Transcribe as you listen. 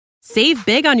Save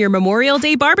big on your Memorial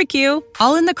Day barbecue,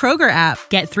 all in the Kroger app.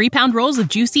 Get 3-pound rolls of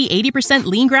juicy 80%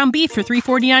 lean ground beef for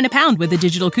 $3.49 a pound with a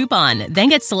digital coupon. Then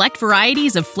get select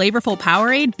varieties of flavorful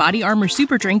Powerade, Body Armor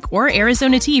Super Drink, or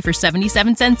Arizona tea for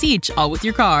 77 cents each, all with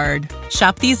your card.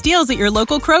 Shop these deals at your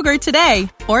local Kroger today,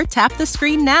 or tap the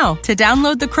screen now to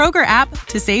download the Kroger app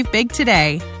to save big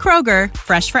today. Kroger,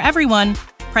 fresh for everyone.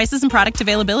 Prices and product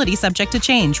availability subject to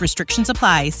change. Restrictions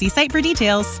apply. See site for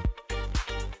details.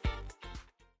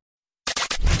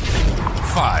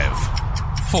 5,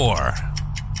 4,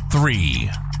 3,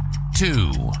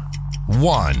 2,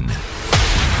 1.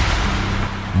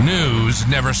 News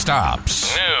never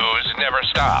stops. News never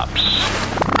stops.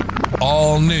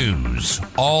 All news,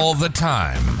 all the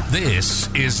time. This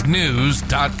is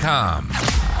News.com.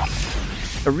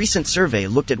 A recent survey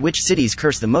looked at which cities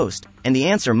curse the most, and the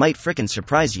answer might frickin'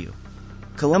 surprise you.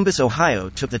 Columbus, Ohio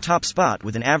took the top spot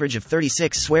with an average of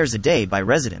 36 swears a day by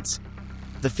residents.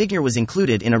 The figure was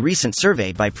included in a recent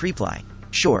survey by Preply.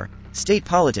 Sure, state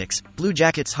politics, Blue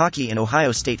Jackets hockey and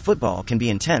Ohio State football can be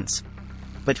intense.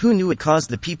 But who knew it caused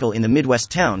the people in the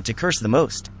Midwest town to curse the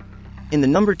most? In the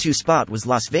number 2 spot was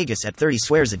Las Vegas at 30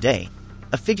 swears a day,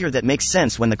 a figure that makes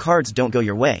sense when the cards don't go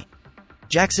your way.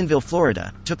 Jacksonville,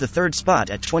 Florida, took the 3rd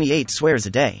spot at 28 swears a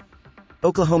day.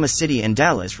 Oklahoma City and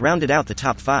Dallas rounded out the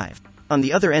top 5. On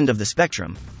the other end of the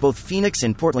spectrum, both Phoenix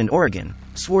and Portland, Oregon,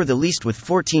 swore the least with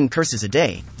 14 curses a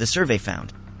day, the survey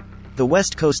found. The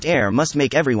West Coast air must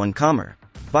make everyone calmer.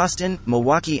 Boston,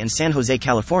 Milwaukee, and San Jose,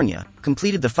 California,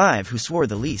 completed the 5 who swore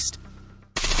the least.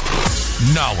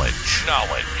 Knowledge.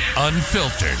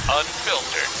 Unfiltered.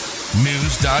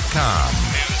 News.com.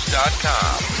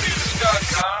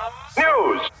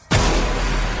 News.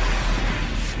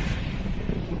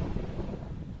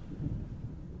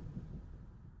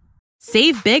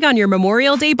 Save big on your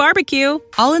Memorial Day barbecue,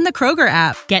 all in the Kroger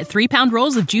app. Get 3-pound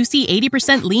rolls of juicy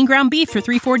 80% lean ground beef for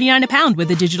 $3.49 a pound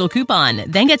with a digital coupon.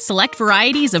 Then get select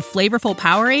varieties of flavorful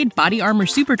Powerade, Body Armor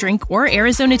Super Drink, or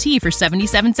Arizona tea for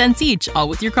 77 cents each, all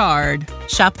with your card.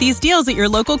 Shop these deals at your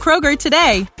local Kroger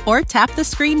today, or tap the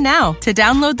screen now to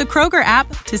download the Kroger app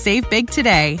to save big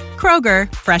today. Kroger,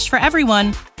 fresh for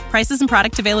everyone. Prices and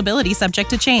product availability subject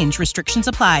to change. Restrictions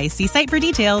apply. See site for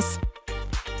details.